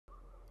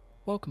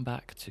Welcome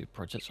back to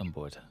Project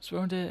Zomboid. So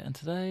we're on here, and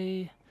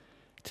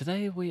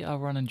today we are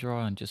running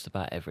dry on just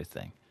about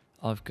everything.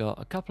 I've got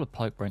a couple of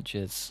pipe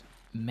wrenches,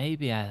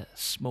 maybe a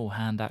small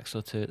hand axe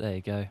or two, there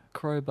you go,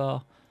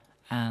 crowbar,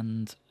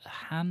 and a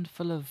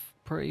handful of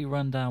pretty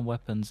rundown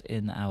weapons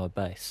in our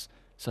base.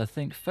 So I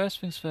think first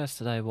things first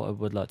today, what I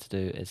would like to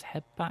do is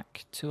head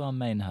back to our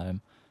main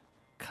home,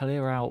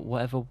 clear out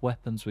whatever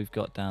weapons we've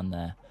got down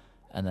there,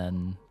 and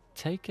then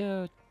take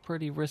a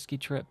pretty risky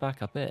trip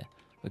back up here.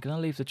 We're going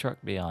to leave the truck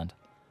behind.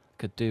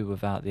 Could do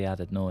without the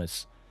added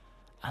noise.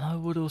 And I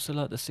would also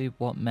like to see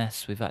what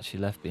mess we've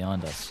actually left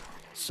behind us.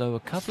 So a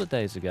couple of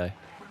days ago,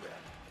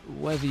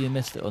 whether you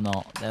missed it or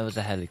not, there was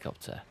a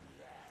helicopter.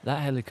 That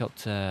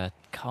helicopter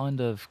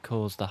kind of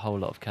caused a whole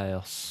lot of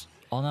chaos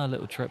on our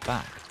little trip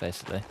back,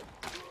 basically.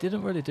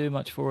 Didn't really do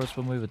much for us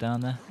when we were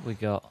down there. We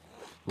got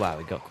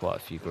quite a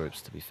few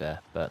groups, to be fair,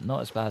 but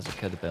not as bad as it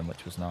could have been,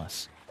 which was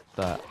nice.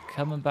 But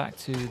coming back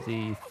to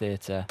the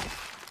theatre,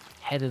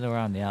 heading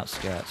around the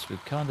outskirts,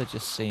 we've kind of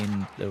just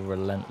seen the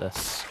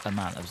relentless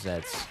amount of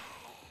zeds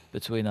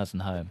between us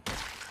and home.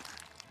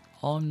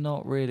 I'm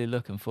not really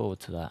looking forward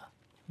to that.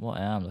 What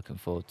I am looking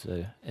forward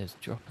to is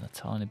dropping a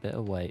tiny bit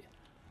of weight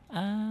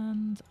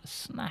and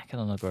snacking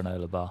on a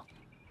granola bar.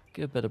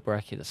 Good bit of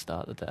brekkie to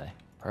start the day.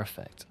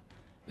 Perfect.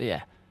 But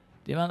yeah,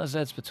 the amount of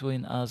zeds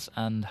between us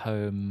and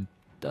home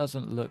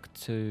doesn't look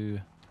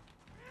too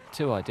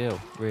ideal,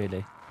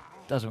 really.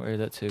 Doesn't really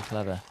look too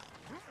clever.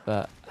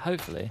 But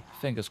hopefully,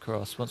 fingers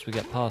crossed, once we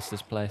get past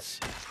this place,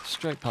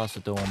 straight past the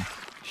dorm,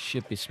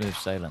 should be smooth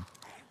sailing.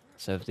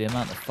 So with the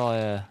amount of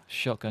fire,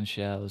 shotgun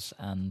shells,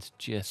 and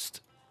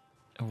just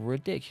a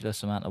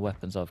ridiculous amount of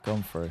weapons I've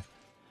gone through,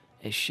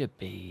 it should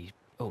be,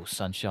 oh,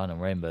 sunshine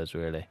and rainbows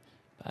really.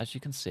 But as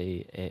you can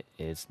see, it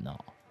is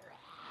not.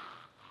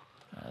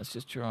 Let's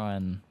just try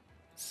and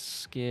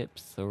skip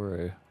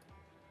through.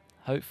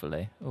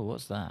 Hopefully, oh,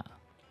 what's that?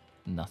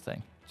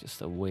 Nothing,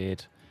 just a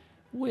weird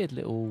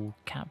little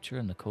capture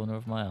in the corner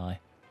of my eye.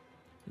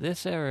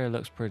 This area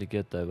looks pretty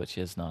good though, which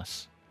is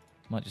nice.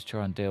 Might just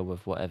try and deal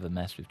with whatever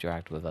mess we've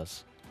dragged with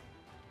us.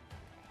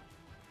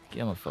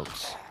 Get on,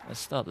 folks. Let's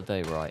start the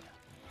day right.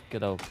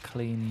 Good old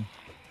clean,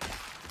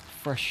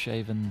 fresh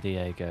shaven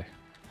Diego.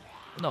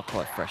 Not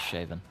quite fresh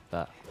shaven,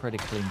 but pretty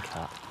clean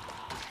cut.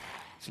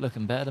 He's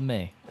looking better than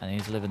me, and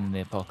he's living in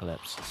the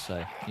apocalypse,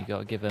 so you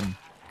gotta give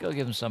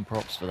him some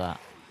props for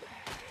that.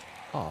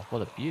 Oh,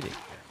 what a beauty.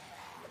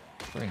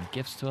 Bringing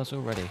gifts to us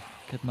already.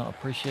 Could not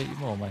appreciate you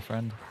more, my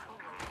friend.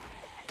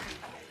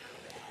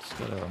 Just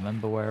got to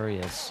remember where he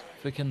is.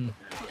 If we can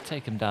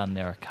take him down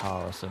near a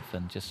car or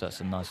something, just so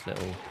it's a nice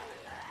little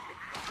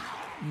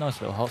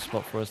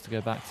hotspot for us to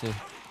go back to.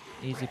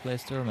 Easy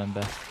place to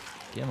remember.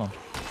 Get him on.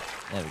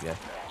 There we go.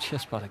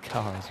 Just by the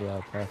car as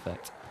well.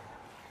 Perfect.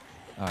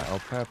 Alright,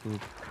 old purple.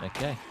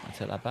 Okay, I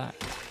take that back.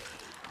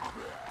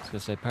 I was going to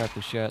say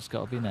purple shirt's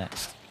got to be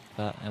next.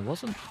 But it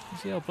wasn't.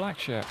 It's the old black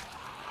shirt.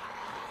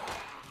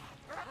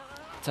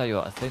 Tell you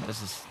what, I think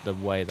this is the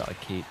way that I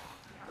keep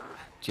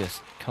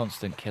just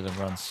constant kill and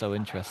runs so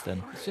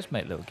interesting. Let's just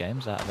make little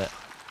games out of it.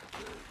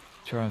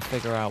 Try and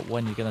figure out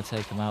when you're going to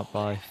take them out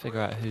by,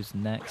 figure out who's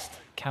next,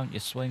 count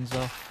your swings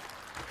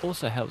off.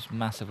 Also helps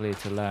massively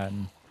to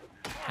learn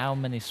how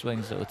many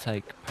swings it will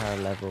take per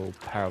level,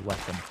 per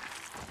weapon.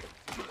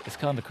 It's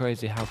kind of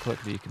crazy how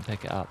quickly you can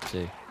pick it up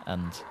too,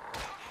 and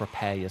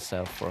prepare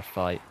yourself for a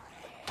fight,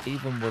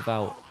 even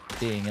without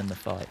being in the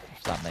fight,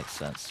 if that makes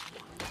sense.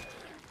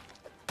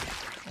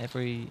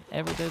 Every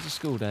day's a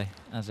school day,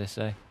 as they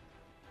say.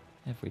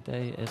 Every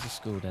day is a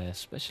school day,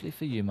 especially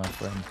for you, my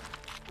friend.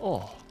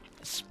 Oh,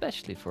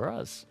 especially for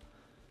us.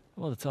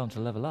 What a time to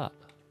level up.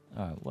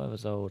 Alright, where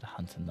was old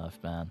hunting knife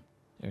man?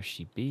 There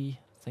she be.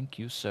 Thank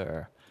you,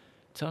 sir.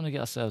 Time to get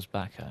ourselves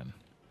back home.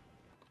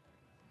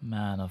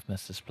 Man, I've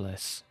missed this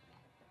place.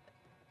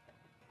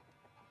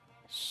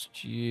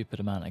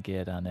 Stupid amount of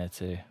gear down there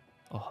too.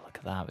 Oh, look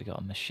at that. We got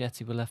a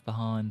machete we left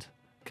behind.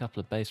 A couple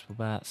of baseball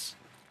bats.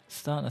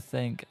 Starting to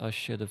think I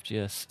should have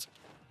just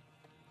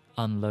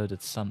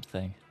unloaded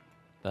something.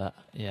 But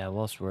yeah,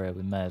 whilst we're here,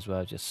 we may as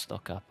well just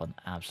stock up on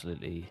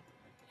absolutely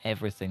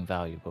everything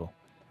valuable.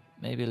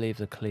 Maybe leave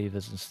the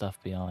cleavers and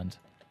stuff behind.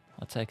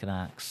 I'll take an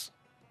axe.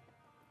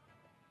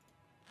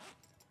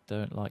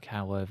 Don't like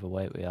how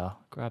overweight we are.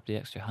 Grab the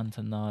extra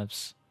hunting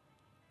knives.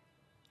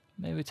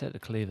 Maybe take the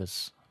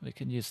cleavers. We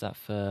can use that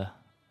for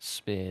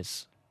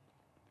spears.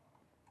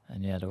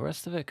 And yeah, the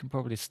rest of it can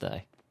probably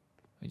stay.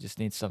 We just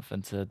need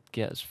something to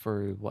get us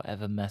through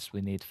whatever mess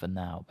we need for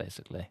now,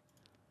 basically.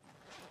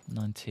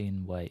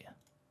 19 weight.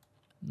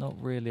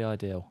 Not really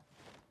ideal.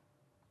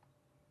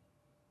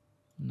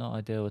 Not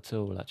ideal at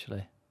all,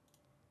 actually.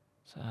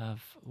 So I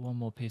have one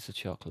more piece of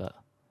chocolate.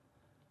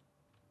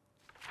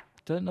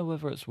 Don't know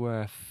whether it's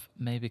worth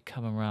maybe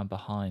coming around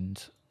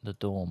behind the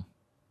dorm.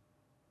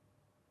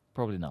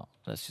 Probably not.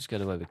 Let's just go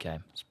the way we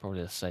came. It's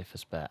probably the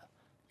safest bet.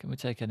 Can we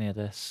take any of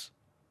this?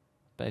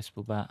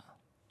 Baseball bat?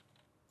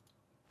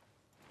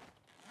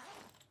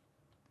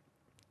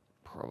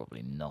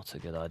 Probably not a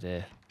good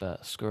idea,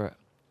 but screw it.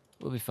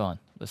 We'll be fine.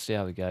 Let's see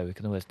how we go. We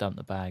can always dump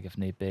the bag if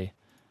need be.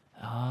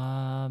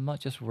 Might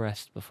just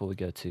rest before we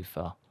go too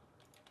far.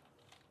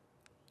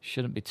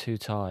 Shouldn't be too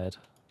tired,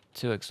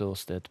 too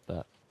exhausted,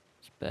 but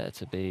it's better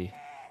to be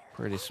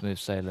pretty smooth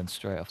sailing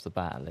straight off the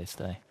bat at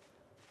least, eh?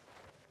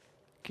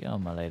 Get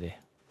on, my lady.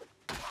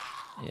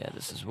 Yeah,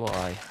 this is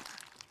why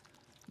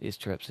these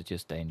trips are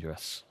just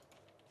dangerous.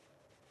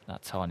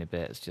 That tiny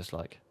bit has just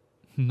like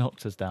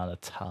knocked us down a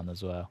ton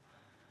as well.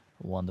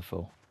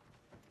 Wonderful.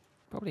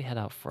 Probably head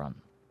out front.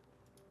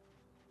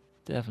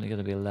 Definitely going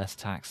to be less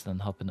tax than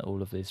hopping at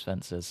all of these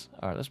fences.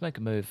 Alright, let's make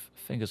a move.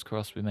 Fingers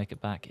crossed we make it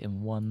back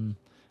in one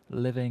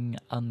living,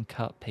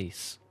 uncut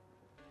piece.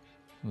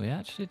 We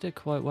actually did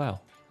quite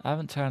well. I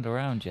haven't turned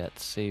around yet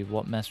to see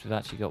what mess we've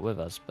actually got with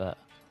us, but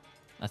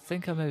I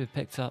think I maybe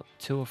picked up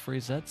 2 or 3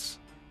 zeds.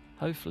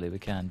 Hopefully we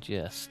can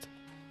just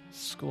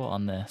squat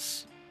on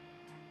this.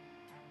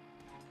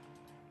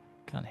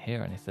 Can't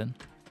hear anything.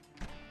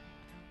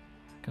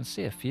 Can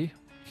see a few.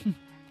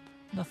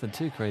 Nothing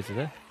too crazy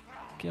there.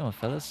 Come on,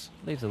 fellas.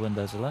 Leave the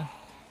windows alone.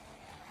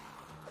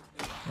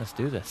 Let's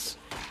do this.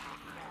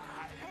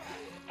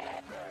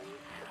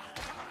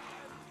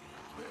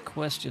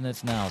 Question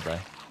is now, though.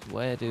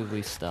 Where do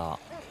we start?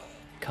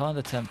 Kind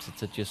of tempted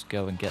to just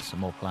go and get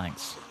some more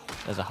planks.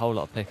 There's a whole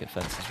lot of picket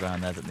fences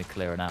around there that need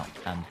clearing out.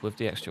 And with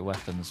the extra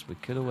weapons, we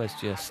could always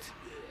just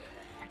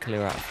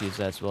clear out a few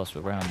zeds whilst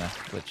we're around there,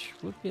 which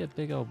would be a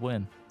big old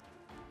win.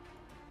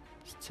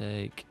 Let's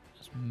take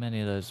as many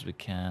of those as we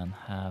can.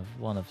 Have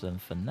one of them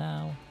for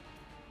now.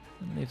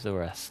 And leave the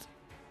rest.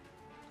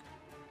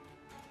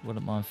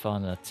 Wouldn't mind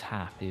finding a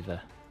tap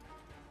either.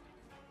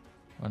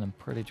 Running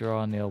pretty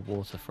dry on the old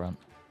waterfront.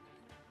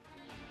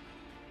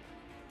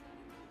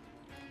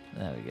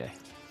 There we go.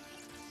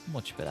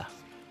 Much better.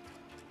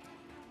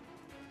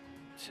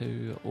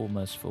 2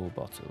 almost full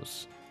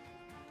bottles.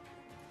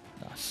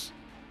 Nice.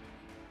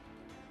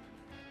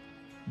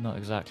 Not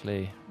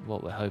exactly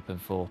what we're hoping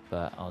for,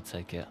 but I'll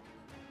take it.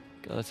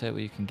 Gotta take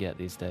what you can get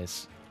these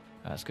days.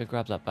 Right, let's go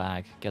grab that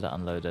bag, get it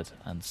unloaded,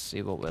 and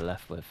see what we're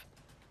left with.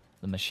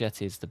 The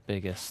machete is the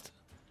biggest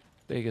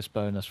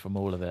bonus from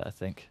all of it, I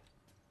think.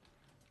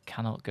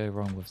 Cannot go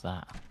wrong with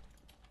that.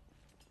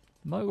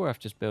 Might be worth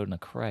just building a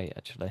crate,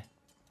 actually.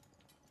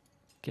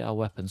 Get our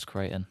weapons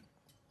crate in.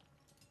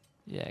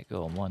 Yeah,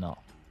 go on, why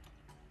not?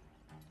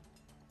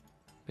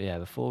 But yeah,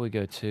 before we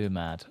go too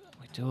mad,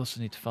 we do also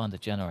need to find a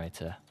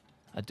generator.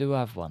 I do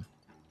have one.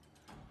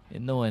 The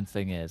annoying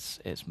thing is,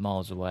 it's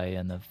miles away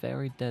in a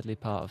very deadly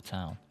part of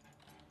town.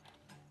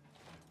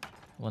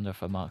 Wonder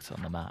if I marked it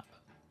on the map.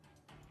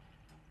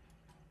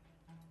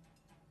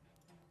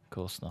 Of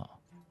course not.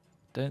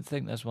 Don't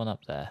think there's one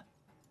up there.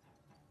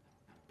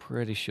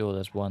 Pretty sure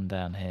there's one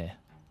down here.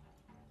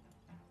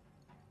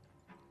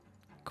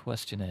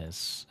 Question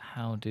is,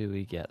 how do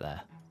we get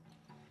there?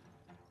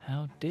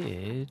 How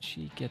did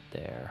she get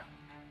there?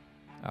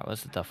 Alright,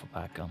 where's the duffel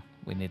bag gone?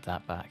 We need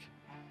that back.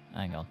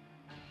 Hang on.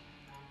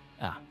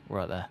 Ah,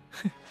 right there.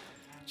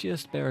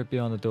 Just buried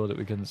behind the door that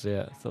we couldn't see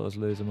it. Thought I was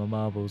losing my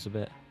marbles a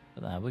bit.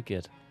 But nah, we're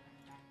good.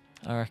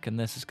 I reckon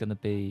this is gonna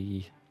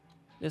be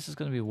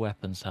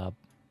weapons hub.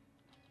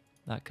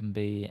 That can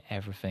be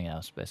everything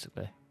else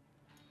basically.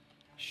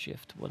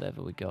 Shift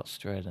whatever we got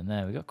straight in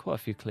there. We got quite a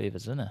few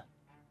cleavers in it.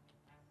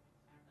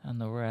 And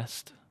the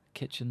rest,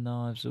 kitchen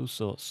knives, all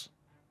sorts.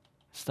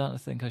 Starting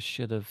to think I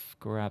should have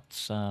grabbed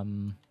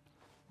some,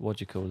 what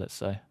do you call it,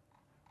 say?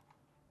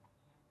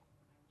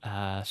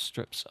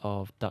 Strips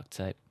of duct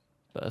tape,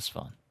 but that's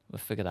fine. We'll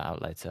figure that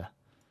out later.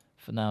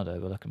 For now though,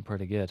 we're looking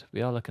pretty good.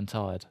 We are looking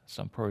tired,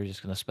 so I'm probably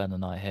just going to spend the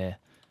night here.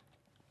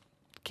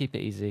 Keep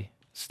it easy.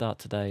 Start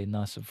today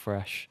nice and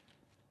fresh.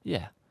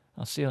 Yeah,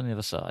 I'll see you on the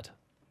other side.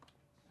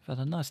 I've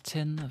had a nice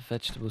tin of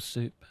vegetable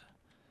soup.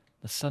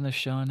 The sun is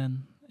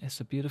shining. It's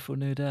a beautiful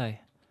new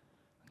day.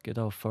 Good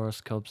old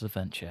Forest Cobb's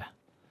adventure.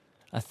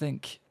 I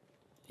think,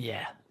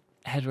 yeah,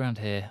 head around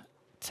here,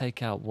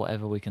 take out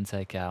whatever we can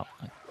take out.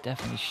 I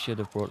definitely should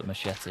have brought the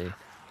machete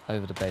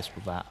over the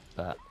baseball bat,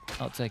 but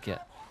I'll take it.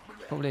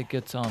 Probably a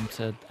good time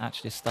to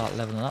actually start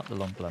leveling up the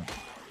long blunt.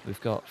 We've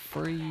got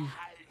 3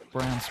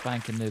 brand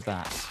spanking new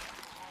bats.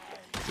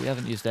 We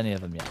haven't used any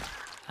of them yet.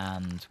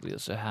 And we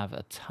also have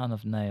a ton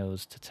of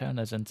nails to turn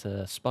those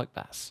into spike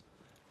bats,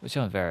 which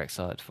I'm very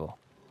excited for.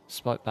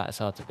 Spike bat is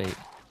hard to beat.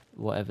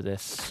 Whatever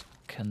this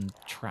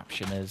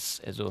contraption is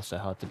also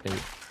hard to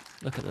beat.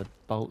 Look at the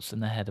bolts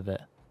in the head of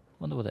it.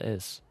 Wonder what it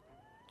is.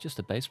 Just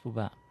a baseball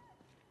bat.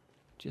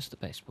 Just a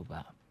baseball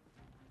bat.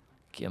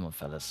 Come on,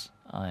 fellas.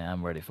 I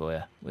am ready for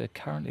you. We're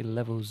currently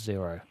level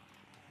 0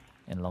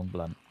 in long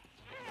blunt.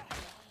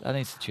 That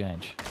needs to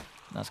change.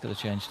 That's going to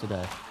change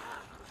today.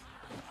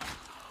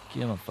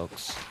 Come on,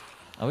 folks.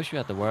 I wish we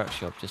had the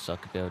workshop just so I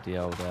could build the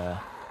old,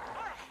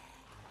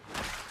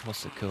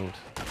 what's it called?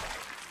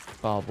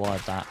 Barbed wire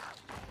bat.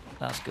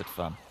 That's good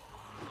fun.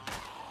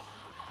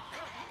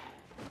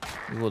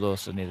 We would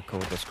also need a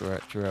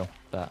cordless drill,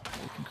 but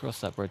we can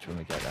cross that bridge when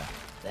we get there.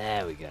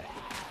 There we go.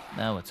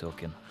 Now we're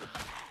talking.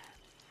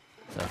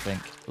 So I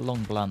think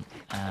long blunt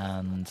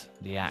and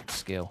the axe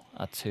skill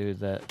are 2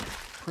 that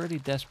pretty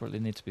desperately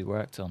need to be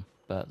worked on,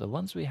 but the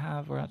ones we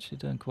have are actually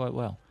doing quite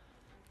well.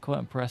 Quite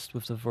impressed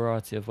with the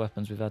variety of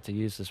weapons we've had to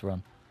use this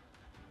run.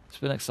 It's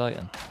been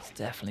exciting. It's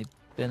definitely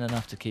been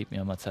enough to keep me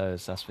on my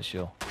toes, that's for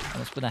sure.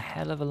 And it's been a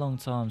hell of a long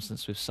time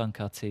since we've sunk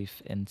our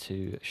teeth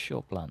into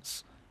short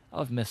blunts.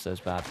 I've missed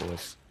those bad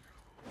boys.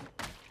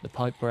 The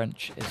pipe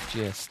wrench is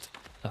just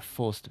a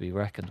force to be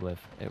reckoned with.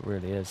 It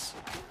really is.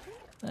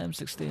 The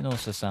M16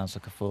 also sounds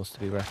like a force to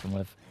be reckoned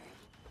with.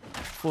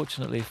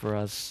 Fortunately for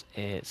us,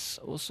 it's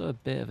also a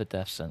bit of a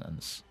death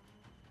sentence.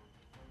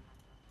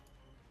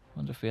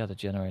 Wonder if we had a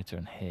generator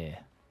in here.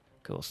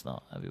 Of course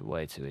not. That'd be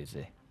way too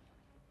easy.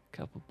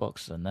 Couple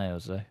boxes of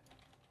nails though.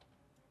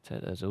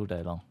 Take those all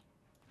day long.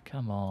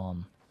 Come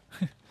on.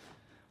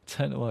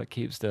 Don't know why it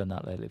keeps doing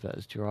that lately, but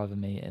it's driving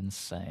me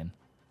insane.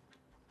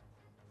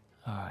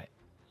 Alright.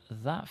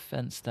 That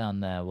fence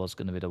down there was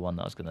going to be the one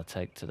that I was going to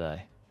take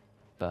today.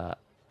 But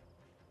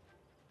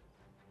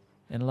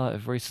in light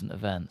of recent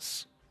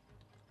events,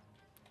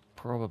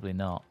 probably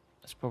not.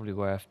 It's probably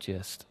worth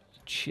just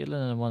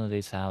chilling in one of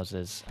these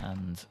houses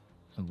and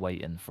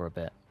waiting for a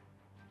bit.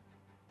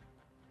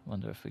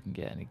 Wonder if we can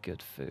get any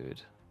good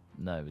food.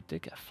 No, we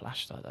did get a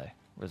flashlight though.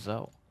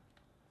 Result.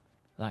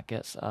 That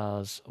gets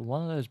us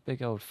one of those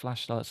big old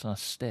flashlights on a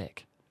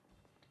stick.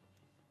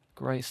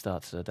 Great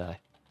start to the day.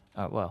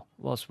 Alright, well,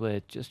 whilst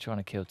we're just trying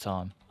to kill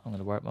time, I'm going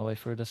to work my way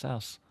through this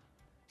house.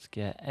 Let's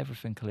get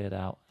everything cleared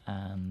out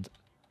and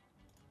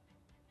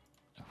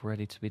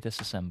ready to be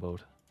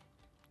disassembled.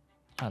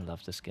 I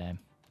love this game.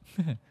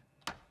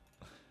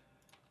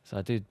 So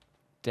I do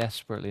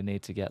desperately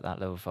need to get that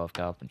level 5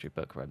 carpentry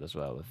book read as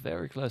well. We're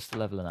very close to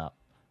leveling up.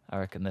 I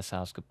reckon this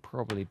house could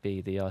probably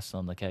be the icing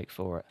on the cake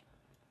for it.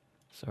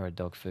 Sorry,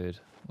 dog food.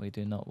 We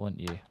do not want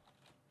you.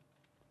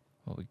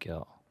 What we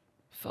got?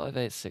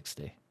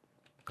 5860.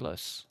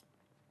 Close.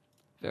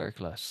 Very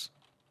close.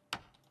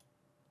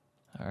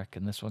 I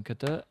reckon this one could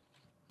do it.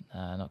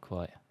 Nah, not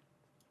quite.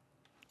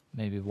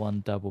 Maybe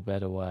one double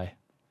bed away.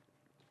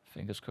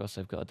 Fingers crossed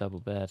they've got a double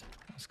bed.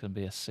 It's going to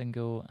be a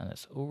single and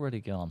it's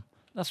already gone.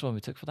 That's the one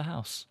we took for the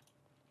house.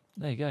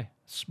 There you go.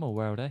 Small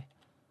world, eh?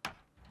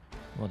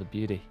 What a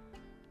beauty.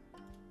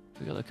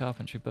 Have we got the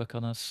carpentry book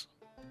on us?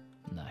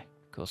 No,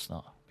 of course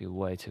not. Be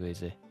way too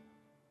easy.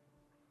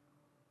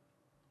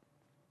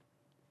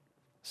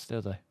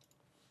 Still though.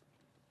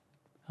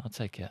 I'll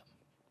take it.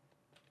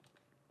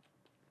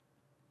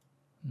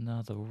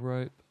 Another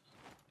rope.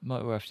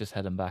 Might be worth just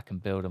heading back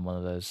and building one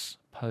of those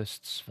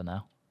posts for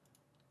now.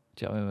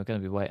 Do you know what I mean? We're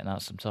going to be waiting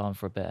out some time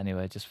for a bit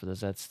anyway, just for the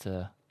Zeds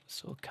to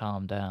sort of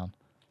calm down.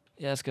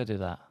 Yeah, let's go do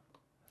that.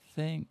 I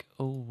think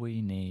all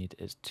we need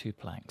is 2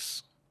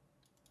 planks.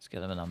 Let's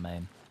get them in our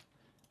main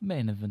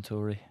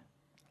inventory.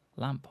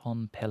 Lamp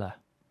on pillar.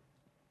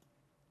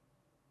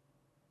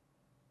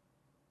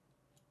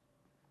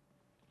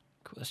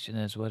 Question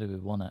is, where do we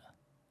want it?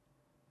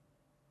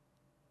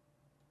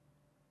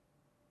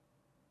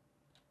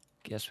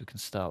 Guess we can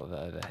start with it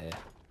over here.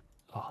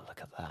 Oh,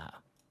 look at that.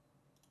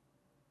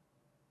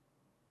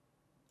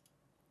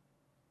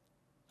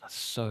 That's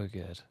so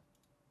good.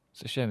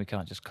 It's a shame we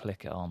can't just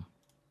click it on,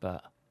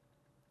 but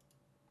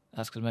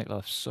that's going to make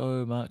life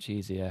so much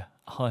easier.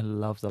 I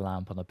love the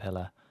lamp on the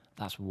pillar.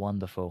 That's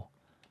wonderful.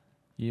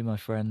 You, my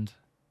friend,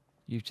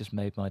 you've just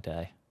made my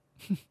day.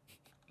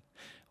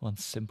 One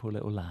simple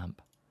little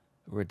lamp.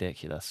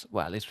 Ridiculous.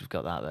 Well, at least we've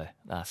got that though.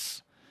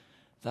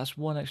 That's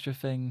one extra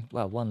thing,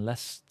 well, one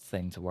less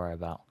thing to worry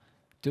about.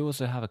 Do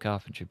also have a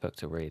carpentry book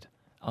to read.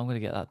 I'm going to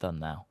get that done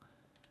now.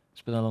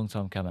 It's been a long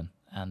time coming,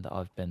 and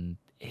I've been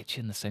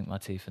itching to sink my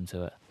teeth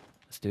into it.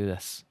 Let's do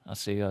this. I'll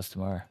see you guys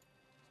tomorrow.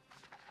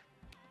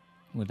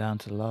 We're down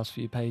to the last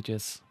few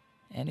pages.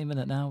 Any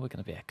minute now, we're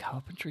going to be a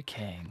carpentry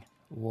king.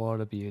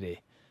 What a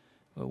beauty.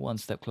 We're one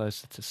step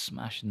closer to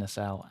smashing this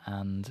out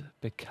and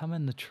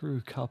becoming the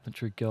true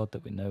carpentry god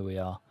that we know we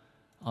are.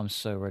 I'm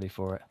so ready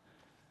for it.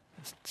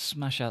 Let's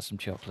smash out some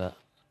chocolate,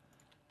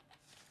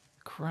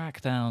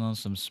 crack down on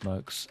some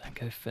smokes, and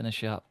go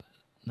finish up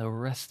the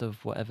rest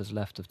of whatever's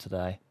left of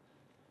today.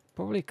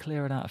 Probably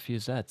clearing out a few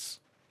Zeds.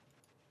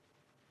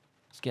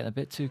 It's getting a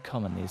bit too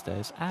common these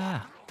days.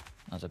 Ah!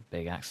 That was a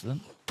big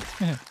accident.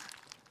 I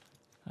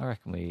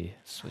reckon we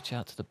switch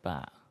out to the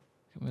bat.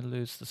 Can we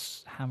lose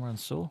the hammer and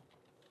saw?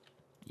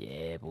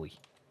 Yeah, boy.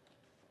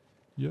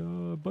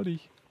 Yeah,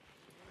 buddy.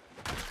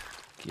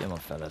 Come on,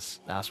 fellas.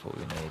 That's what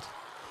we need.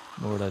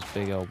 More of those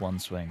big old one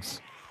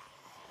swings.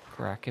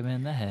 Crack him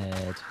in the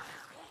head.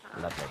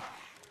 Lovely.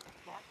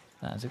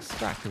 That is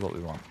exactly what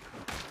we want.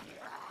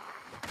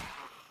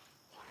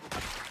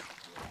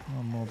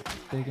 One more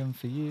big one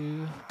for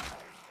you.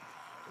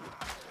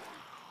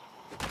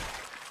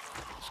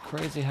 It's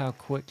crazy how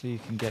quickly you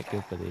can get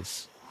good with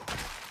these.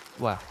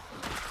 Wow.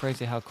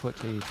 Crazy how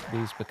quickly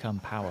these become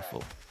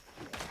powerful.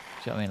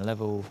 Do you know what I mean?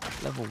 Level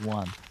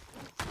 1.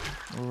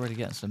 We're already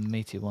getting some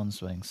meaty one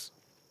swings.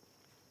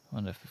 I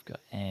wonder if we've got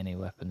any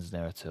weapons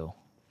there at all.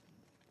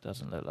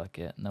 Doesn't look like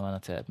it. No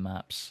annotated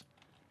maps.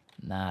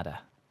 Nada.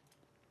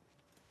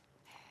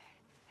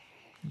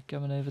 You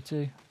coming over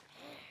too?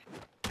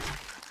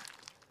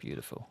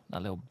 Beautiful.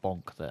 That little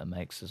bonk that it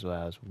makes as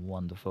well is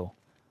wonderful.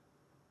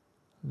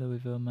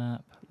 Louisville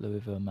map,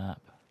 Louisville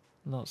map.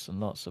 Lots and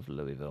lots of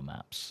Louisville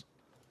maps.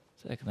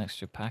 Take an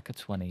extra pack of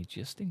 20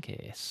 just in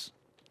case.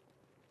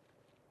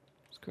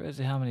 It's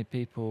crazy how many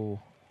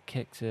people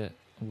kicked it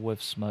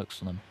with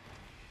smokes on them.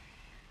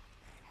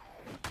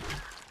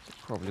 It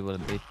probably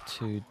wouldn't be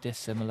too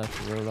dissimilar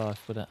to real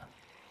life, would it?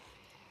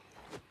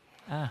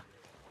 Ah.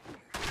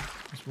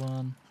 There's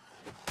one.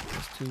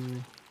 There's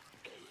two.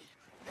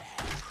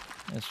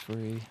 There's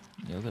three.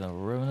 You're gonna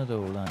ruin it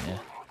all, aren't you?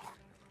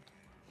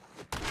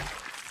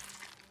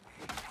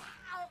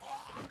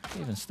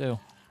 Even still.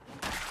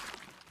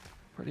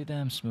 Pretty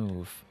damn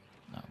smooth.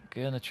 I'm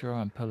gonna try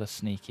and pull a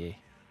sneaky.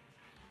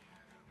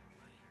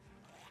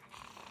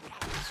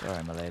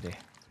 Sorry, my lady.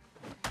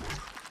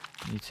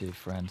 You too,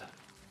 friend.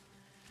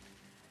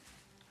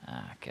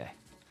 Ah, okay.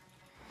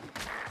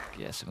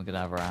 Guess we're gonna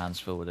have our hands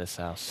full with this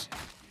house.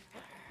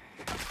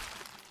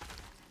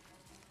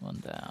 One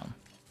down.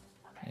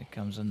 Here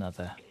comes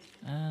another.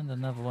 And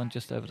another one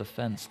just over the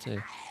fence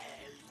too.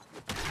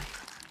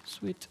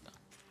 Sweet.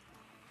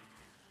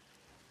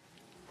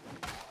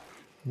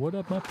 What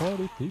up, my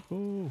party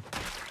people?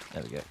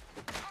 There we go.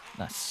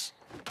 Nice.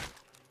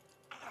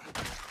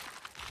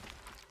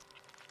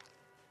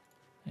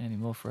 Any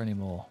more for any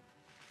more?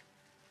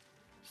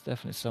 There's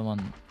definitely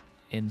someone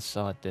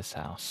inside this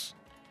house.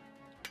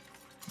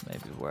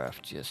 Maybe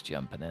worth just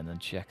jumping in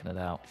and checking it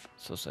out.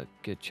 It's also a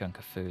good chunk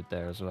of food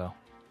there as well.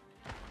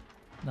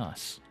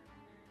 Nice.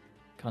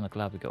 Kind of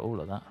glad we got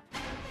all of that.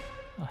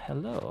 Oh,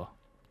 hello.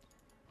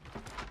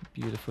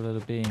 Beautiful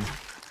little being.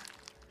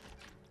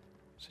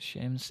 It's a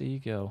shame to see you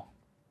go.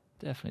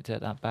 Definitely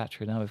take that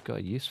battery now we've got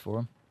a use for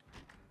him.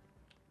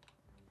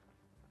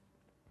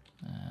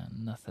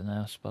 And nothing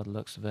else by the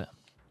looks of it.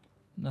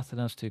 Nothing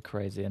else too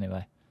crazy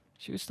anyway.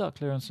 Should we start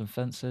clearing some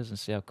fences and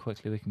see how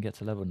quickly we can get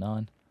to level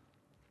 9?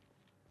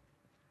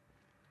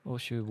 Or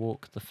should we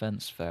walk the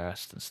fence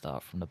first and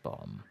start from the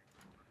bottom?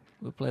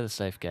 We'll play the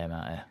safe game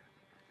out here.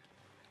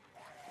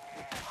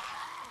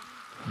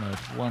 Made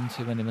one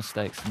too many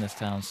mistakes in this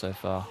town so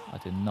far. I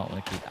do not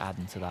want to keep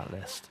adding to that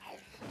list.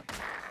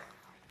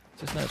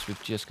 Just notice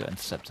we've just got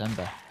into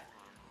September.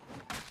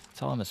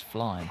 Time is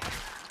flying.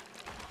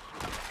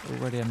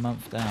 Already a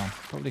month down.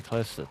 Probably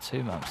closer to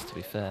 2 months to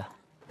be fair.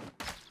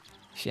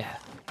 Yeah,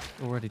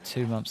 already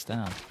 2 months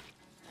down.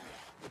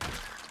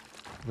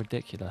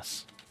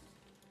 Ridiculous.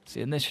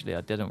 See, initially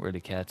I didn't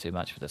really care too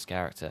much for this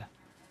character.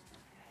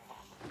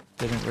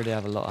 Didn't really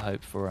have a lot of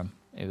hope for him.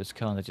 It was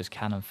kind of just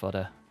cannon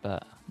fodder,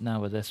 but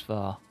now we're this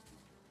far.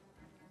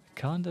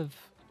 Kind of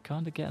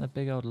getting a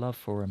big old love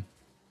for him.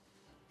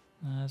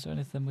 Is there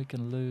anything we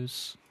can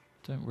lose?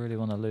 Don't really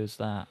want to lose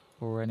that,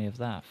 or any of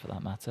that for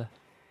that matter.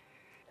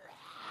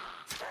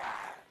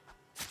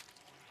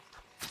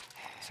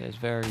 So it's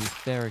very,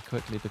 very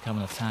quickly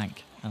becoming a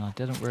tank, and I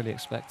didn't really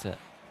expect it.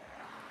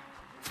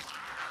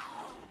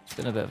 It's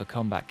been a bit of a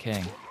combat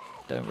king.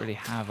 Don't really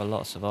have a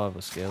lot of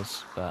survival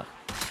skills, but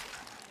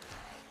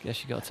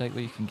guess you got to take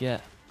what you can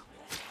get.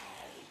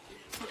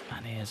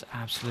 And he is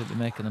absolutely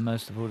making the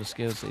most of all the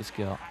skills that he's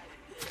got.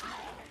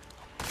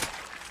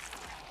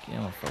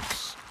 Come on,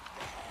 folks.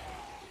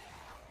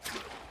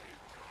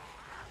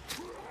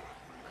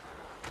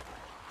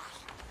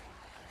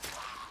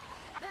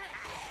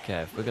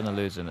 Okay, if we're going to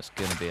lose him, it's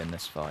going to be in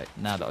this fight.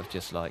 Now that I've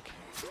just, like,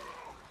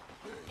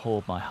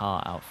 poured my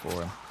heart out for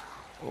him.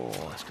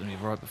 Oh, it's going to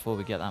be right before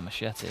we get that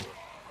machete.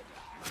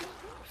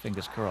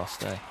 Fingers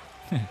crossed, eh?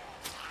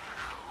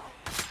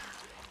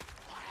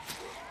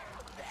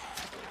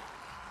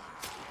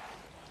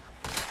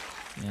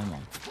 Come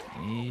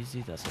on.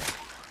 Easy does it.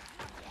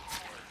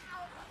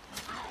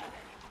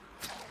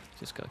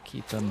 Just got to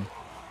keep them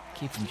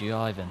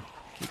jiving.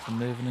 Keep them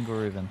moving and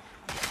grooving.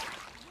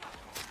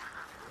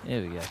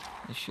 Here we go.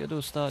 They should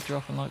all start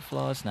dropping like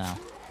flies now.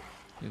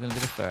 You're going to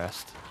be the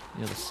first.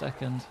 You're the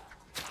second.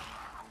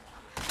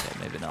 Okay,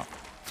 maybe not.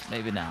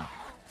 Maybe now.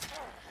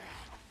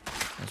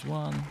 There's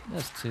one.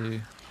 There's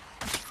two.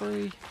 There's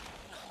three.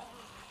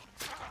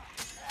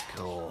 Of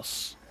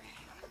course.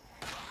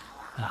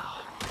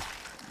 Oh,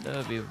 that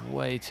would be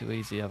way too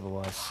easy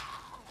otherwise.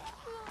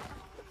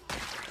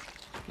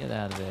 Get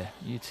out of here.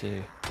 You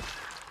two.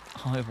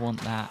 I want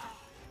that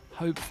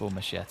hopeful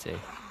machete.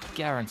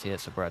 Guarantee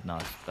it's a bread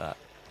knife, but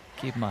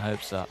keeping my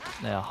hopes up.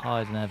 They are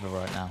higher than ever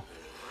right now.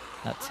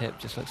 That tip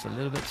just looks a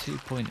little bit too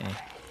pointy.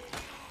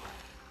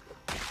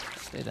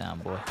 Stay down,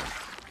 boy.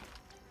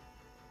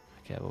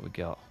 Okay, what we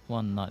got?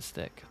 One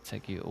nightstick.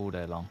 Take you all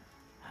day long.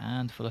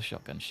 Handful of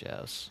shotgun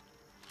shells.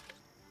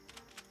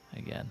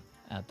 Again,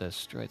 add those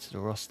straight to the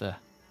roster.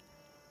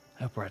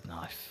 A bread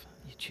knife.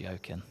 You're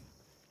joking.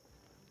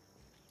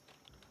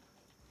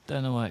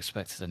 Don't know what I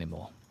expected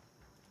anymore.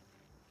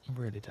 I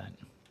really don't.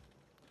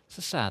 It's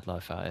a sad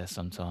life out here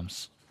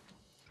sometimes.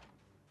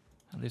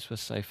 At least we're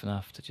safe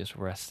enough to just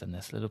rest in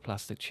this little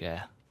plastic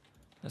chair.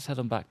 Let's head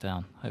on back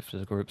down. Hopefully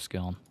the group's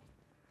gone.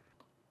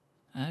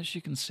 As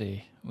you can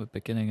see, we're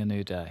beginning a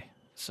new day.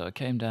 So I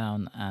came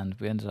down and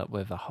we ended up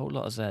with a whole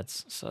lot of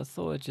zeds. So I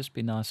thought it'd just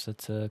be nicer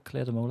to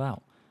clear them all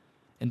out.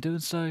 In doing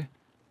so,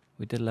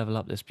 we did level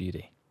up this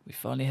beauty. We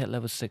finally hit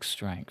level 6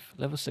 strength.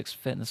 Level 6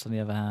 fitness, on the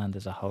other hand,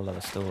 is a whole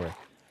other story.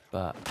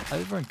 But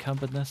over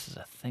encumbredness is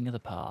a thing of the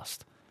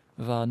past.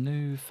 With our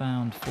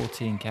newfound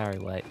 14 carry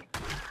weight,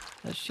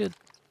 that should...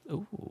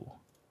 Ooh.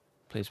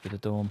 Please be the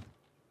dorm.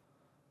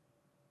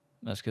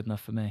 That's good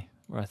enough for me.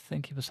 Where I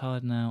think he was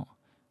hiding out.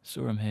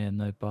 Saw him here,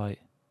 no bite,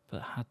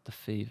 but had the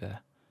fever.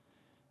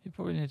 You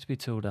probably need to be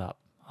tooled up.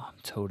 I'm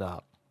tooled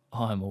up.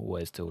 I'm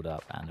always tooled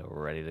up and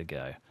ready to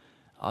go.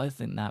 I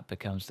think that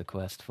becomes the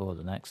quest for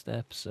the next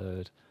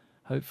episode.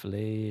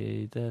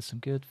 Hopefully there's some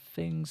good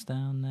things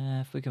down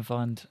there. If we can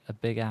find a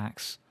big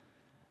axe,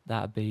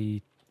 that'd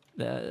be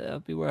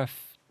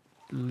worth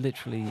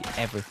literally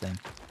everything.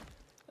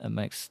 It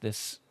makes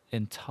this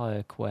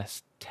entire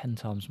quest 10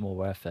 times more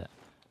worth it.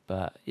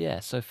 But yeah,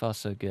 so far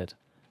so good.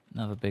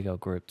 Another big old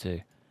group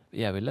too. But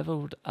yeah, we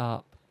leveled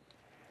up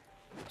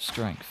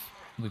strength.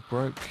 We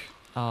broke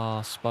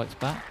our spiked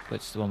bat,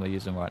 which is the one we're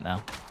using right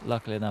now.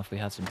 Luckily enough, we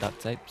had some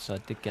duct tape, so I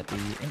did get the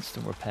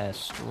instant repair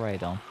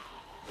straight on.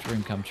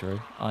 Dream come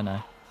true, I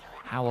know.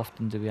 How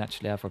often do we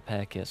actually have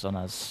repair kits on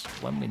us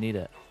when we need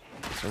it?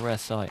 It's a rare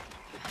sight.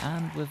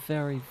 And we're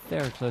very,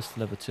 very close to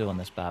level 2 on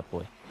this bad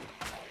boy.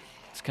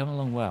 It's coming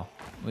along well.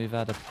 We've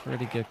had a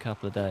pretty good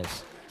couple of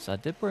days. So I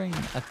did bring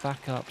a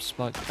backup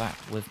spiked bat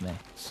with me.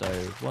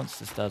 So once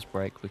this does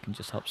break, we can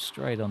just hop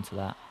straight onto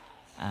that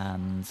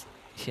and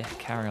yeah,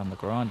 carry on the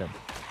grinding.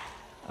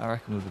 I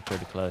reckon we'll be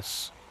pretty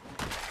close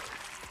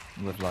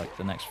with like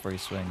the next 3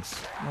 swings.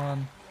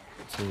 1,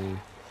 2,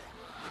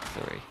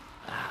 3.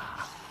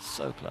 Ah,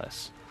 so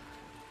close.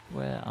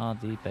 Where are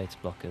the beta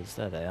blockers?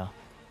 There they are.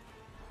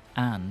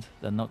 And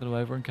they're not going to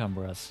over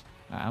encumber us.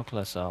 Right, how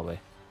close are we?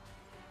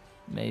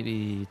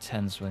 Maybe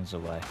 10 swings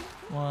away.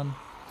 1,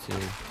 2.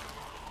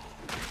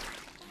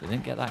 If we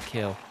didn't get that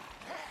kill,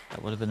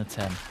 that would have been a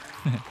 10.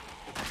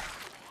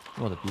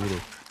 What a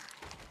beauty.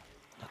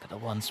 Look at the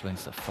 1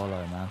 swings that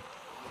follow, man.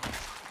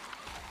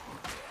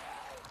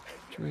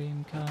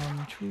 Dream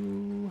come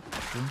true.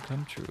 Dream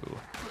come true.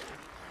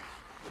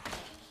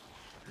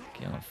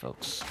 Come on,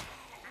 folks.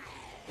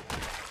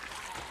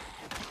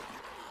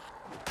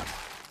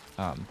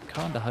 I'm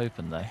kind of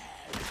hoping, though,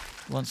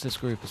 once this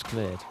group is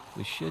cleared,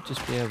 we should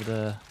just be able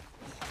to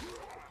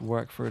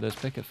work through those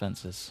picket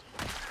fences.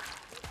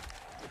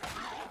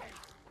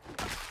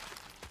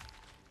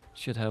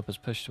 Should help us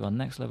push to our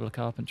next level of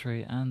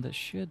carpentry, and it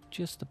should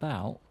just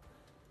about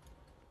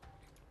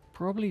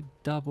probably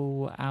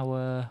double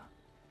our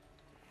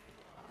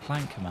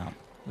plank amount,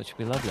 which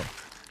would be lovely.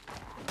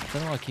 I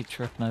don't know why I keep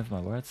tripping over my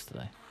words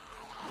today.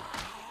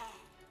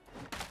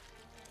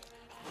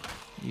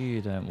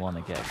 You don't want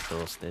to get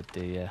exhausted,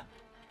 do you?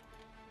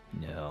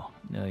 No,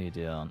 no you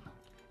don't.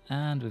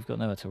 And we've got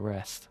nowhere to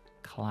rest.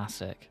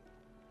 Classic.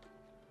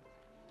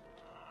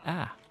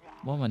 Ah,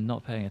 why am I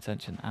not paying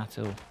attention at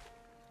all?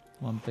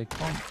 1 big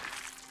bonk.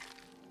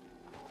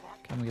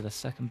 Can we get a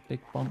second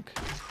big bonk?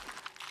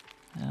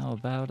 How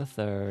about a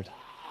third?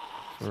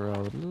 For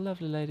our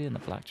lovely lady in the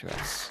black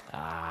dress.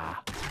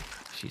 Ah,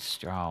 she's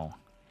strong.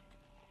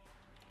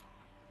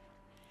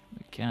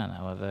 We can,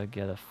 however,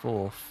 get a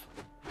 4th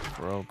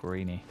for old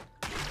Greenie.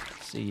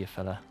 See you,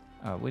 fella.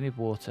 Alright, we need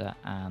water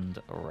and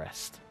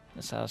rest.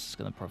 This house is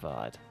going to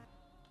provide.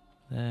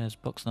 There's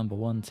box number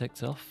 1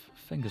 ticked off.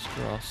 Fingers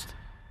crossed.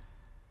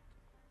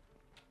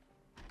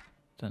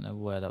 Don't know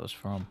where that was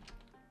from.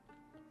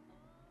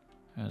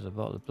 There's a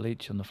bottle of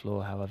bleach on the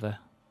floor, however.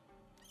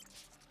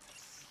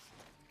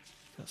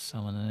 Got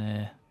someone in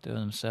here doing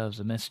themselves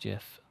a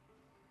mischief.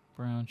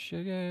 Brown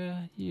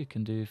sugar, you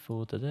can do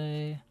for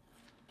today.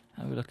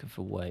 How are we looking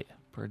for weight?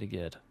 Pretty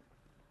good.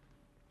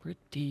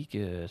 Pretty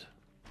good.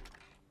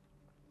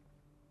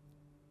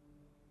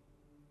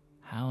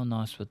 How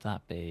nice would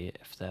that be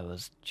if there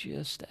was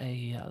just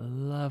a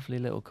lovely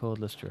little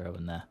cordless drill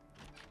in there?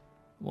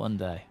 One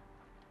day.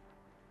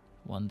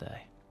 One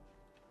day.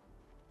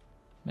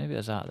 Maybe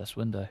it's out this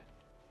window.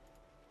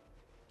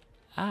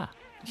 Ah!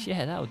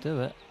 Yeah, that'll do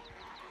it.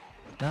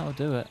 That'll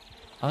do it.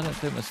 I don't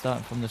think we're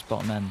starting from this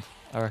bottom end.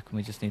 I reckon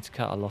we just need to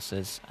cut our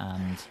losses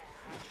and...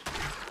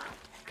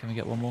 Can we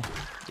get one more?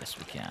 Yes,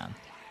 we can.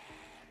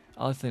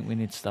 I think we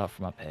need to start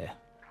from up here.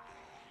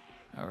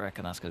 I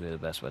reckon that's going to be the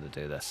best way to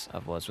do this.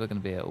 Otherwise, we're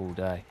going to be here all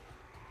day.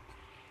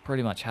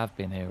 Pretty much have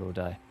been here all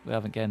day. We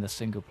haven't gained a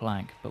single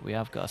plank, but we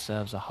have got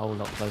ourselves a whole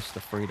lot closer to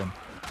freedom.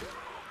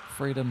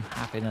 Freedom,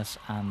 happiness,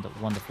 and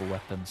wonderful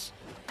weapons.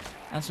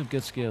 And some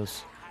good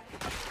skills.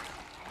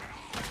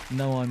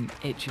 No, I'm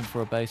itching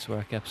for a base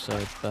work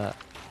episode, but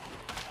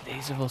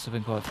these have also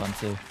been quite fun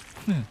too.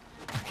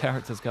 The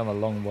character's come a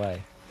long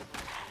way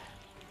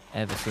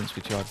ever since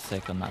we tried to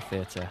take on that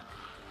theatre.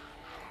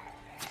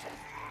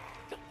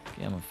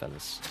 Come on,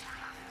 fellas.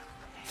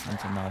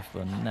 Hunting knife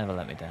will never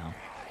let me down.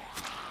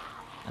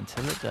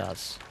 Until it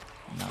does.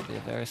 And that'll be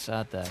a very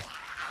sad day.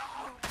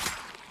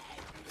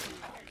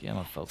 Come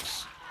on,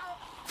 folks.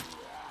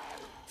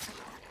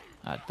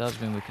 That does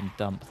mean we can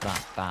dump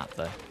that bat,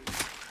 though.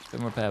 It's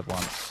been repaired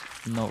once.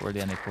 Not really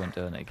any point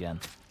doing it again.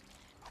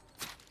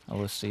 I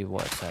will see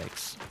what it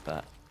takes,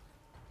 but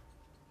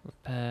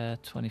Repair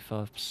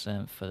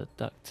 25% for the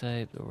duct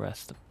tape, the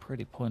rest are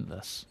pretty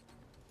pointless.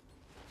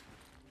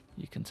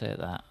 You can take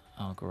that.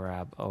 I'll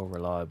grab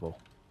reliable.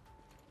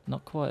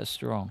 Not quite as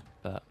strong,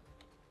 but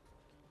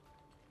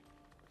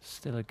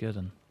still a good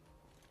one.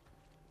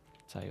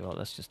 Tell you what,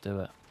 let's just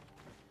do it.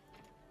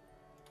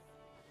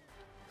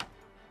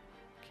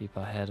 Keep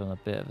our head on a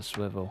bit of a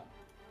swivel.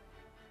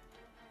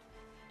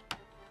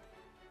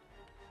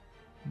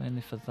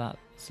 Mainly for that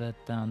Z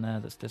down there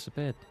that's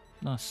disappeared.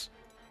 Nice.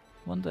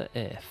 Wonder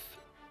if...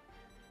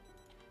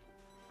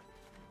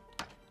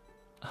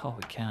 Oh,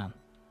 we can.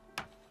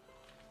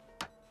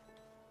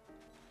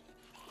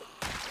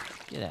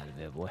 Get out of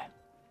here, boy.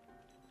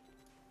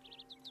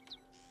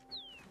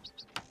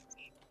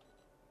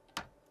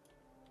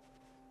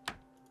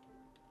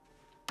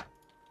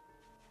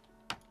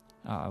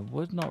 I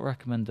would not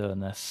recommend doing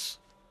this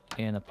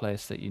in a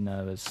place that you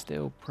know is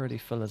still pretty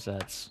full of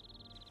Zeds.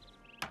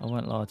 I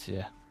won't lie to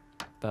you.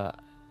 But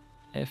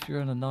if you're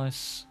in a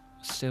nice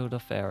sealed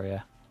off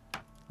area,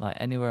 like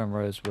anywhere in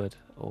Rosewood,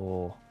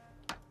 or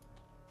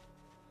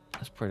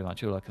that's pretty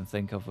much all I can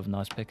think of with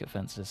nice picket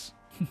fences.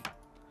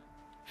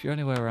 If you're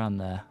anywhere around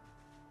there,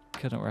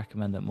 couldn't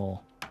recommend it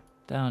more.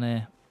 Down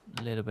here,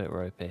 a little bit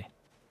ropey,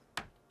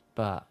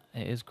 but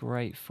it is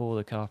great for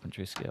the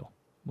carpentry skill.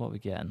 What are we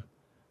getting?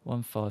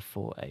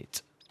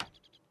 1548.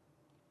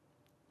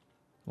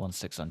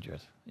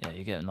 1600. Yeah,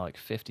 you're getting like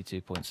 52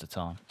 points a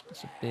time.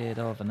 It's a bit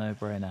of a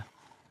no-brainer,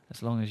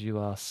 as long as you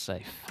are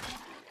safe.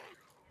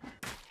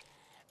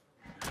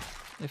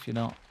 If you're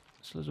not,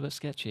 it's a little bit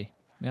sketchy.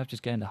 We have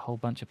just gained a whole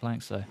bunch of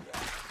planks though.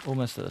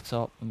 Almost at the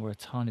top, and we're a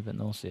tiny bit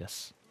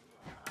nauseous.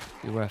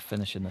 Be worth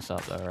finishing this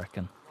up though, I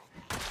reckon.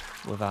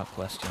 Without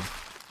question.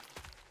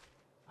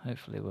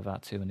 Hopefully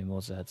without too many more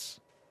Zeds.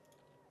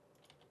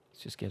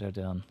 Let's just get her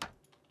done.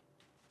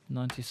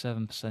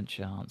 97%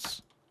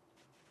 chance.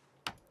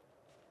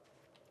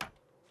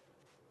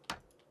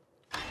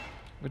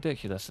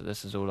 Ridiculous that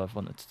this is all I've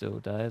wanted to do all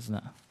day, isn't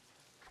it?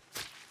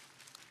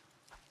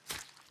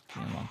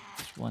 Come on,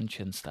 just one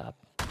chin stab.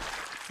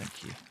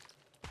 Thank you.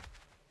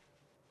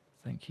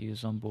 Thank you,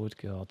 Zomboid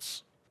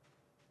gods.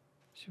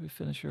 Should we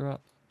finish her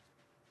up?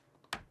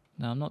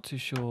 Now, I'm not too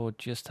sure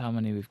just how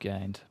many we've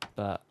gained,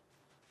 but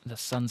the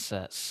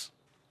sunsets,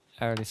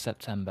 early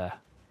September,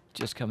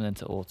 just coming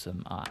into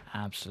autumn, are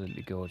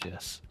absolutely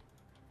gorgeous.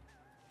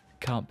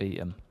 Can't beat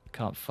them,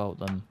 can't fault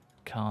them,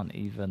 can't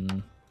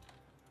even...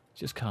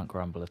 just can't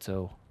grumble at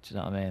all. Do you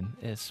know what I mean?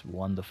 It's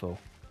wonderful.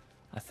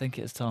 I think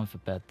it's time for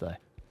bed though.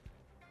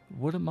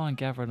 Wouldn't mind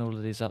gathering all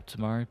of these up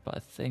tomorrow, but I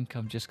think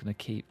I'm just going to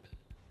keep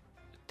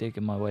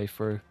digging my way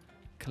through,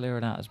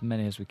 clearing out as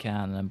many as we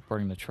can, and then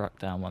bring the truck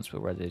down once we're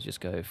ready to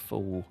just go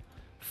full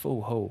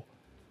haul.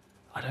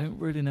 I don't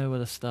really know where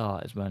to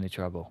start is my only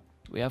trouble.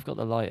 We have got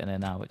the light in here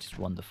now, which is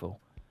wonderful,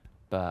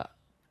 but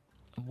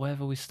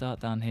whether we start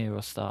down here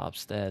or start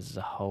upstairs is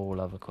a whole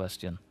other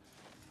question.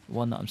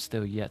 One that I'm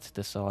still yet to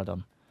decide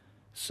on.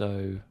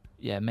 So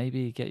yeah,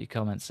 maybe get your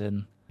comments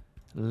in.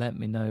 Let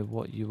me know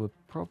what you would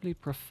probably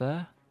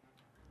prefer.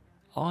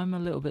 I'm a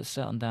little bit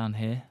set on down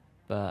here,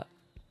 but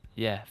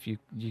yeah, if you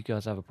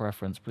guys have a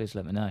preference, please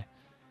let me know.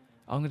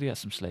 I'm going to get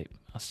some sleep.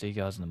 I'll see you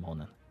guys in the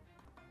morning.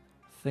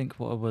 I think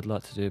what I would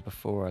like to do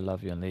before I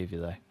love you and leave you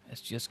though,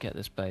 is just get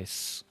this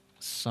base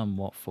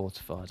somewhat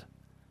fortified.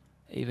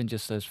 Even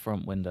just those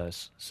front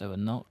windows. So we're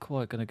not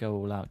quite going to go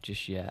all out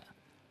just yet.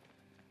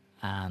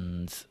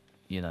 And,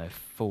 you know,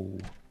 full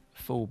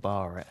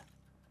bar it.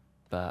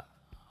 But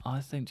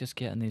I think just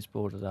getting these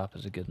boarded up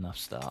is a good enough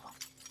start.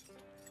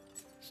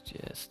 It's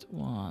just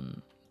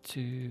 1,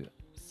 2,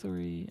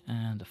 3,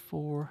 and a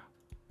 4.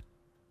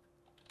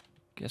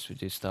 Guess we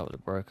do start with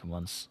the broken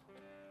ones.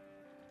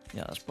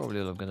 Yeah, that's probably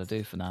all I'm going to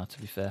do for now,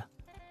 to be fair.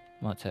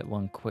 Might take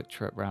one quick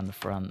trip round the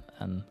front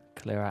and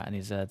clear out any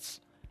Zeds.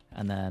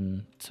 And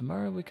then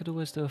tomorrow we could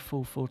always do a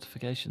full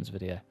fortifications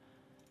video.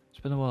 It's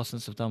been a while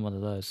since I've done one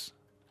of those.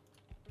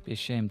 Be a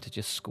shame to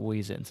just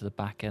squeeze it into the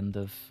back end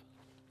of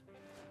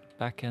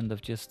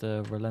just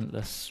a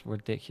relentless,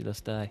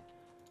 ridiculous day.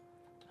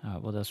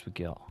 Alright, what else we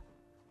got?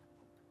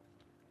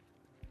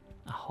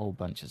 A whole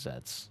bunch of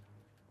Zeds.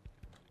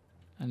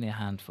 Only a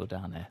handful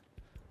down here.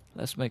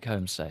 Let's make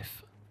home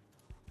safe.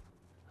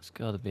 It's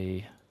got to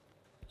be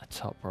a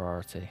top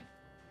priority.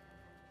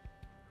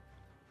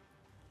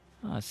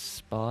 I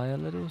spy a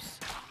little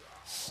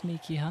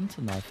sneaky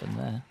hunter knife in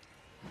there.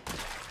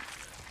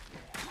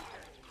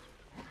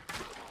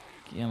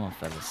 Come on,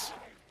 fellas.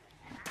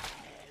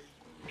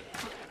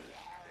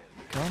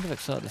 Kind of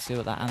excited to see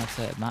what that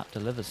annotated map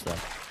delivers though.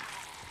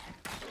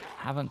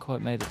 Haven't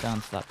quite made it down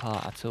to that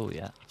part at all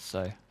yet,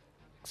 so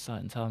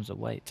exciting times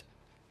await.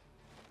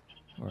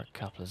 We're a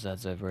couple of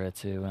Zeds over here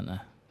too, aren't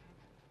there?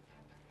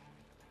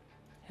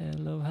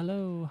 Hello,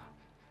 hello.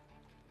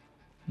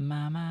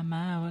 My,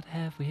 what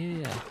have we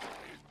here?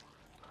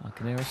 I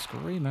can hear a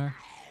screamer.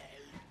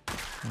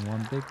 And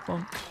one big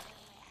bonk.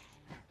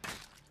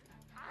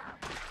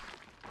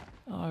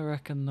 I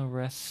reckon the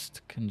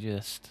rest can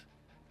just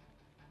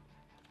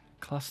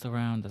cluster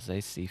around as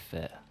they see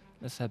fit.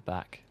 Let's head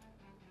back.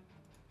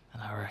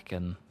 And I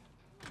reckon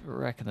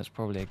reckon that's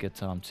probably a good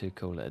time to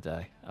call it a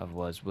day.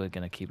 Otherwise, we're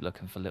going to keep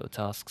looking for little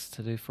tasks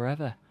to do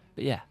forever.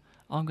 But yeah,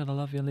 I'm going to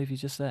love you and leave you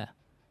just there.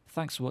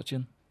 Thanks for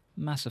watching.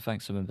 Massive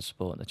thanks for members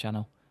supporting the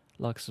channel.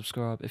 Like and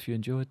subscribe if you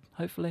enjoyed,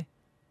 hopefully.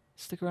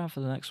 Stick around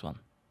for the next one.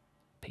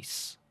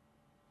 Peace.